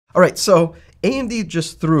All right, so AMD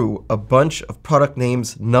just threw a bunch of product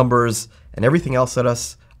names, numbers, and everything else at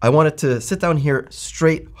us. I wanted to sit down here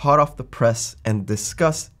straight, hot off the press, and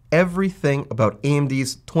discuss everything about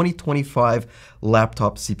AMD's 2025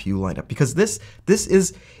 laptop CPU lineup, because this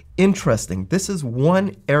is interesting. This is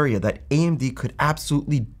one area that AMD could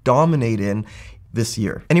absolutely dominate in this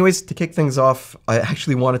year. Anyways, to kick things off, I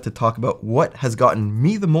actually wanted to talk about what has gotten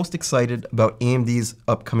me the most excited about AMD's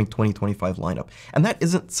upcoming 2025 lineup. And that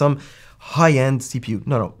isn't some high-end CPU.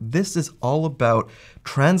 No, this is all about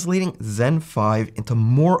translating Zen 5 into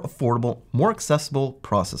more affordable, more accessible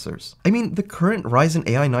processors. I mean, the current Ryzen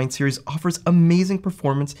Ai 9 series offers amazing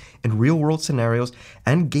performance in real-world scenarios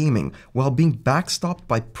and gaming while being backstopped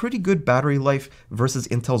by pretty good battery life versus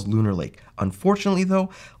Intel's Lunar Lake. Unfortunately though,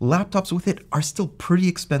 laptops with it are still pretty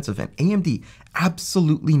expensive, and AMD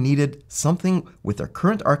absolutely needed something with their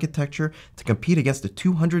current architecture to compete against the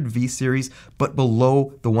 200V series, but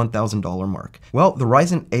below the $1,000 mark. Well, the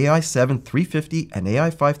Ryzen Ai 7 350 and Ai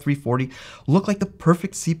 5 340 look like the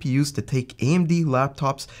perfect CPUs to take AMD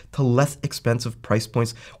laptops to less expensive price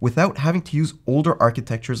points without having to use older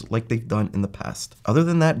architectures like they've done in the past. Other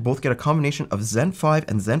than that, both get a combination of Zen 5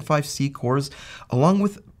 and Zen 5C cores, along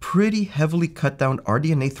with pretty heavily cut down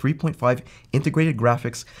RDNA 3.5 integrated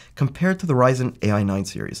graphics compared to the Ryzen Ai 9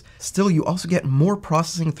 series. Still, you also get more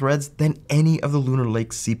processing threads than any of the Lunar Lake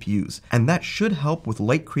CPUs, and that should help with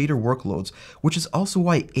light creator workloads, which is also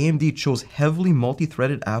why AMD chose heavily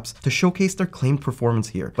multi-threaded apps to showcase their claimed performance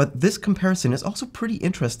here. But this comparison is also pretty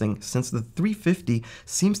interesting since the 350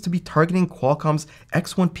 seems to be targeting Qualcomm's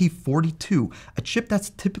X1P42, a chip that's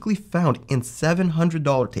typically found in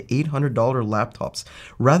 $700 to $800 laptops,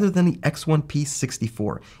 rather than the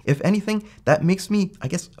X1P64. If anything, that makes me, I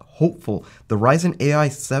guess, hopeful the Ryzen Ai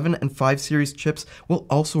 7 and 5 series chips will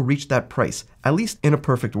also reach that price, at least in a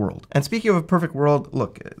perfect world. And speaking of a perfect world,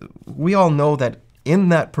 look, we all know that in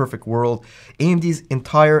that perfect world, AMD's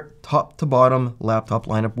entire top to bottom laptop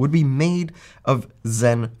lineup would be made of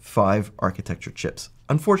Zen 5 architecture chips.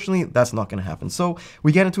 Unfortunately, that's not going to happen. So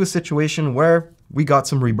we get into a situation where we got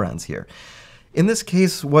some rebrands here. In this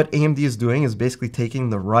case, what AMD is doing is basically taking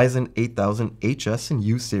the Ryzen 8000 HS and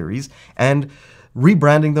U series and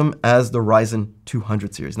rebranding them as the Ryzen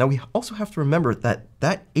 200 series. Now, we also have to remember that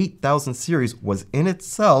that 8000 series was in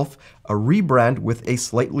itself a rebrand with a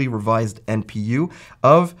slightly revised NPU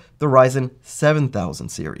of the Ryzen 7000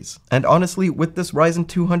 series. And honestly, with this Ryzen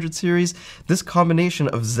 200 series, this combination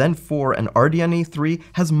of Zen 4 and RDNA 3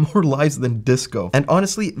 has more lives than disco. And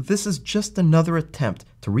honestly, this is just another attempt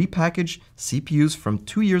to repackage CPUs from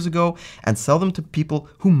 2 years ago and sell them to people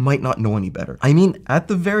who might not know any better. I mean, at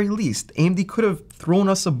the very least, AMD could have thrown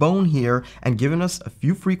us a bone here and given us a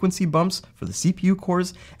few frequency bumps for the CPU cores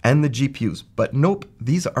and the GPUs. But nope,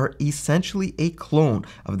 these are essentially a clone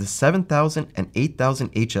of the 7000 and 8000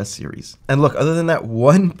 HS series. And look, other than that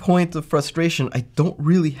one point of frustration, I don't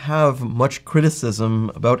really have much criticism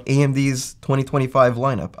about AMD's 2025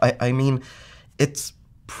 lineup. I mean, it's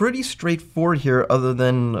pretty straightforward here other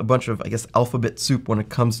than a bunch of, I guess, alphabet soup when it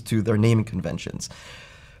comes to their naming conventions.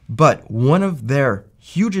 But one of their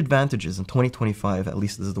huge advantages in 2025, at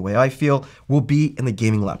least this is the way I feel, will be in the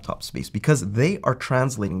gaming laptop space, because they are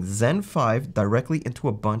translating Zen 5 directly into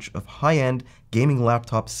a bunch of high-end gaming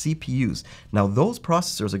laptop CPUs. Now, those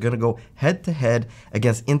processors are going to go head-to-head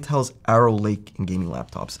against Intel's Arrow Lake in gaming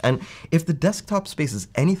laptops. And if the desktop space is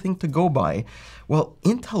anything to go by, well,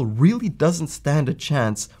 Intel really doesn't stand a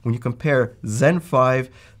chance when you compare Zen 5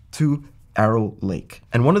 to Arrow Lake.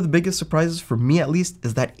 And one of the biggest surprises for me, at least,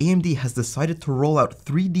 is that AMD has decided to roll out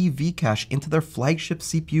 3D V-Cache into their flagship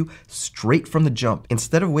CPU straight from the jump,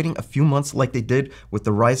 instead of waiting a few months like they did with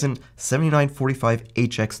the Ryzen 7945H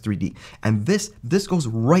X3D. And this goes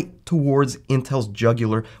right towards Intel's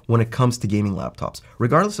jugular when it comes to gaming laptops.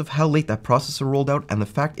 Regardless of how late that processor rolled out and the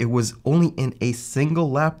fact it was only in a single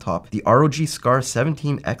laptop, the ROG Scar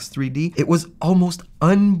 17 X3D, it was almost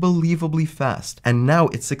unbelievably fast. And now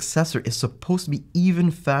its successor is supposed to be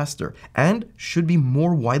even faster and should be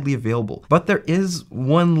more widely available. But there is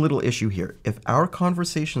one little issue here. If our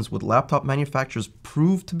conversations with laptop manufacturers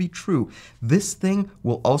prove to be true, this thing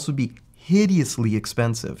will also be hideously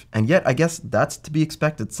expensive. And yet, I guess that's to be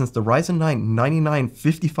expected since the Ryzen 9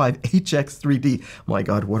 9955HX3D, my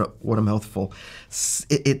god, what a mouthful.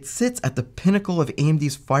 It sits at the pinnacle of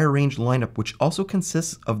AMD's Fire Range lineup, which also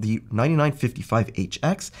consists of the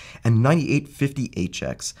 9955HX and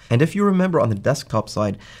 9850HX. And if you remember on the desktop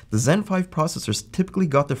side, the Zen 5 processors typically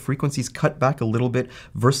got the frequencies cut back a little bit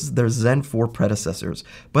versus their Zen 4 predecessors.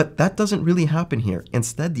 But that doesn't really happen here.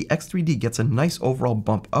 Instead, the X3D gets a nice overall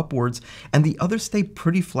bump upwards, and the others stay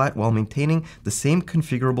pretty flat while maintaining the same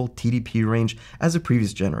configurable TDP range as the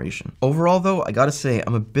previous generation. Overall though, I gotta say,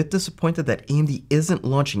 I'm a bit disappointed that AMD isn't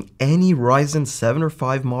launching any Ryzen 7 or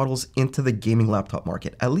 5 models into the gaming laptop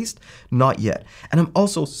market, at least not yet. And I'm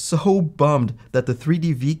also so bummed that the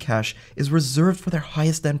 3D V cache is reserved for their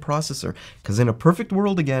highest end processor, because in a perfect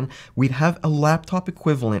world again, we'd have a laptop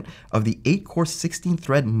equivalent of the 8-core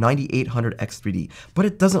 16-thread 9800 X3D, but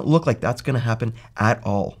it doesn't look like that's going to happen at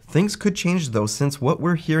all. Things could change though, since what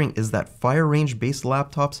we're hearing is that Fire Range based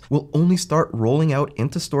laptops will only start rolling out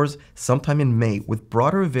into stores sometime in May, with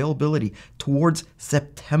broader availability towards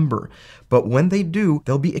September. But when they do,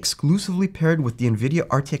 they'll be exclusively paired with the NVIDIA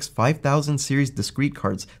RTX 5000 series discrete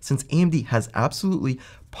cards, since AMD has absolutely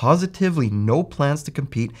positively no plans to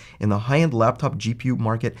compete in the high-end laptop GPU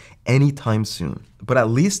market anytime soon. But at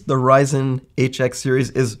least the Ryzen HX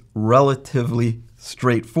series is relatively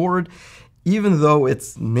straightforward, even though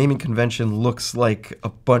its naming convention looks like a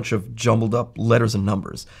bunch of jumbled up letters and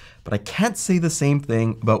numbers. But I can't say the same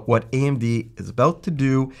thing about what AMD is about to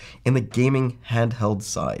do in the gaming handheld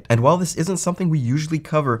side. And while this isn't something we usually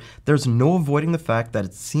cover, there's no avoiding the fact that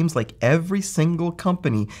it seems like every single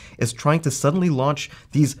company is trying to suddenly launch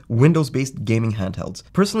these Windows-based gaming handhelds.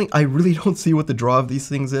 Personally, I really don't see what the draw of these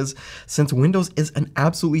things is, since Windows is an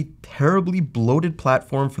absolutely terribly bloated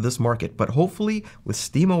platform for this market. But hopefully, with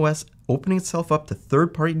SteamOS opening itself up to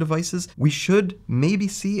third-party devices, we should maybe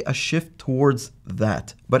see a shift towards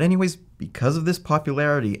that. But anyways, because of this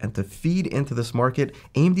popularity and to feed into this market,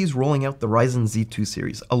 AMD is rolling out the Ryzen Z2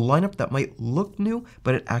 series, a lineup that might look new,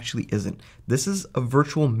 but it actually isn't. This is a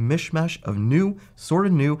virtual mishmash of new, sort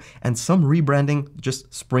of new, and some rebranding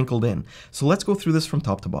just sprinkled in. So let's go through this from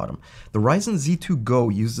top to bottom. The Ryzen Z2 Go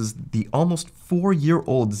uses the almost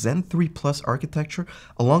 4-year-old Zen 3 Plus architecture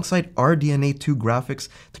alongside RDNA 2 graphics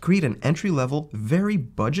to create an entry-level, very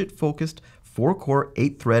budget-focused 4-core,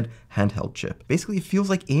 8-thread handheld chip. Basically, it feels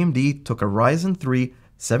like AMD took a Ryzen 3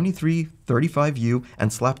 7335U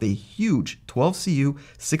and slapped a huge 12CU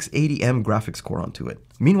 680M graphics core onto it.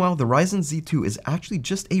 Meanwhile, the Ryzen Z2 is actually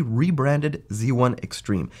just a rebranded Z1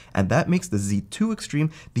 Extreme, and that makes the Z2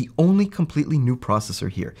 Extreme the only completely new processor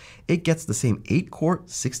here. It gets the same 8-core,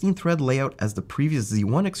 16-thread layout as the previous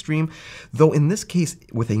Z1 Extreme, though in this case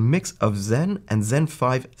with a mix of Zen and Zen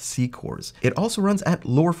 5 C cores. It also runs at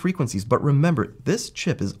lower frequencies, but remember, this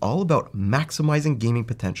chip is all about maximizing gaming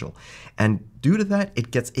potential, and due to that,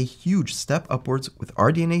 it gets a huge step upwards with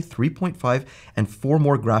RDNA 3.5 and 4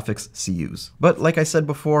 more graphics CUs. But like I said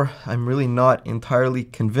before, I'm really not entirely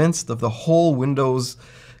convinced of the whole Windows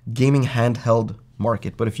gaming handheld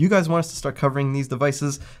market. But if you guys want us to start covering these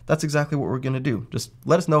devices, that's exactly what we're going to do. Just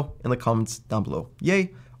let us know in the comments down below.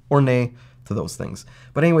 Yay or nay to those things.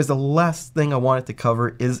 But anyways, the last thing I wanted to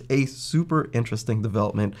cover is a super interesting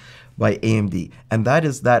development by AMD, and that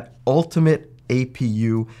is that ultimate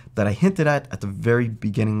APU that I hinted at the very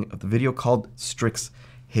beginning of the video called STRIX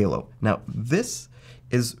Halo. Now, this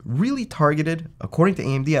is really targeted, according to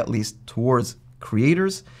AMD at least, towards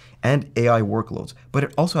creators and AI workloads, but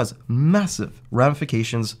it also has massive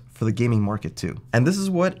ramifications for the gaming market too. And this is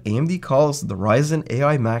what AMD calls the Ryzen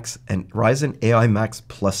Ai Max and Ryzen Ai Max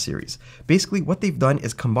Plus series. Basically, what they've done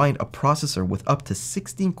is combined a processor with up to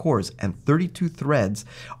 16 cores and 32 threads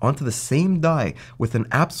onto the same die with an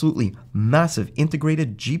absolutely massive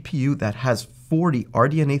integrated GPU that has 40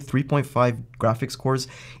 RDNA 3.5 graphics cores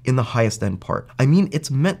in the highest end part. I mean, it's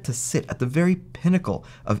meant to sit at the very pinnacle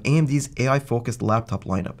of AMD's AI-focused laptop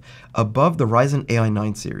lineup, above the Ryzen Ai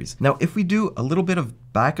 9 series. Now, if we do a little bit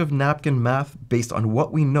of back of napkin math based on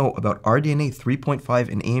what we know about RDNA 3.5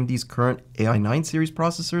 in AMD's current Ai 9 series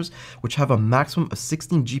processors, which have a maximum of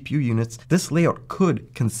 16 GPU units, this layout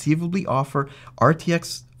could conceivably offer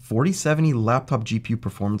RTX 4070 laptop GPU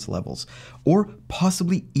performance levels, or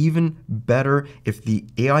possibly even better if the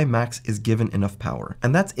Ai Max is given enough power.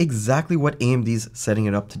 And that's exactly what AMD's setting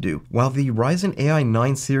it up to do. While the Ryzen Ai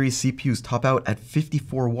 9 series CPUs top out at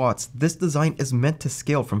 54 watts, this design is meant to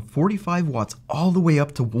scale from 45 watts all the way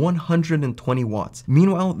up to 120 watts.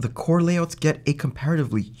 Meanwhile, the core layouts get a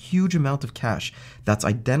comparatively huge amount of cache that's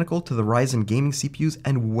identical to the Ryzen gaming CPUs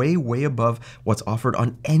and way above what's offered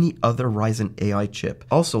on any other Ryzen AI chip.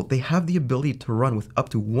 Also, they have the ability to run with up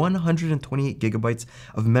to 128 gigabytes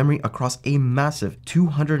of memory across a massive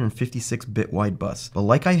 256-bit wide bus. But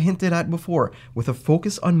like I hinted at before, with a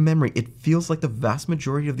focus on memory, it feels like the vast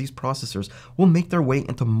majority of these processors will make their way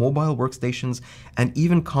into mobile workstations and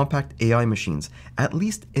even compact AI machines, at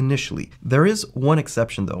least initially. There is one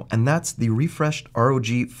exception though, and that's the refreshed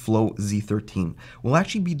ROG Flow Z13. We'll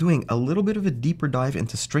actually be doing a little bit of a deeper dive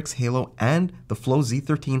into STRIX Halo and the Flow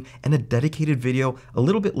Z13 in a dedicated video a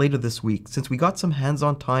little bit bit later this week since we got some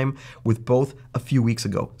hands-on time with both a few weeks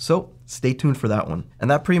ago. So stay tuned for that one. And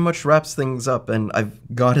that pretty much wraps things up. And I've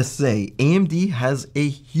got to say, AMD has a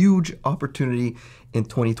huge opportunity in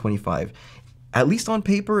 2025. At least on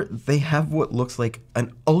paper, they have what looks like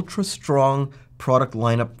an ultra strong product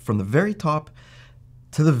lineup from the very top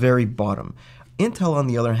to the very bottom. Intel, on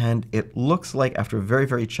the other hand, it looks like after a very,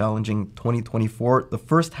 very challenging 2024, the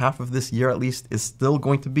first half of this year at least is still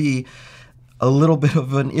going to be a little bit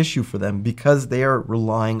of an issue for them because they are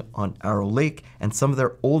relying on Arrow Lake and some of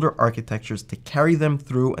their older architectures to carry them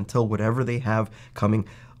through until whatever they have coming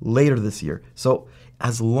later this year. So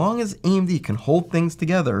as long as AMD can hold things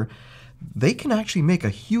together, they can actually make a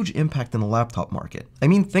huge impact in the laptop market. I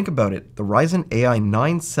mean, think about it. The Ryzen Ai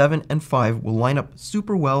 9, 7, and 5 will line up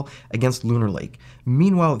super well against Lunar Lake.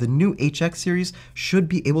 Meanwhile, the new HX series should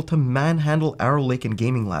be able to manhandle Arrow Lake in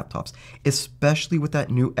gaming laptops, especially with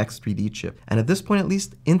that new X3D chip. And at this point, at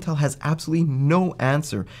least, Intel has absolutely no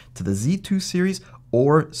answer to the Z2 series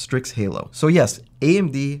or STRIX Halo. So yes,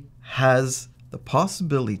 AMD has the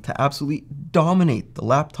possibility to absolutely dominate the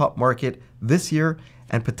laptop market this year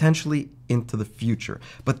and potentially into the future.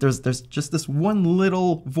 But there's just this one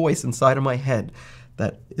little voice inside of my head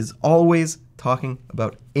that is always talking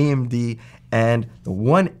about AMD and the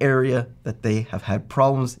one area that they have had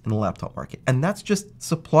problems in the laptop market. And that's just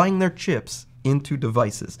supplying their chips into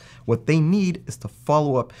devices. What they need is to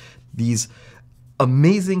follow up these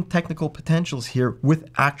amazing technical potentials here with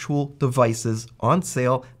actual devices on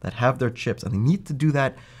sale that have their chips. And they need to do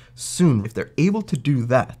that soon. If they're able to do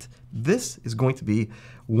that, this is going to be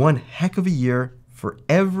one heck of a year for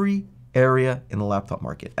every area in the laptop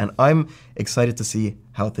market. And I'm excited to see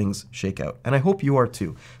how things shake out. And I hope you are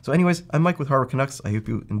too. So anyways, I'm Mike with Hardware Canucks. I hope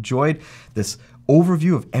you enjoyed this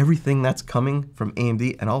overview of everything that's coming from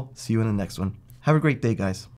AMD, and I'll see you in the next one. Have a great day, guys.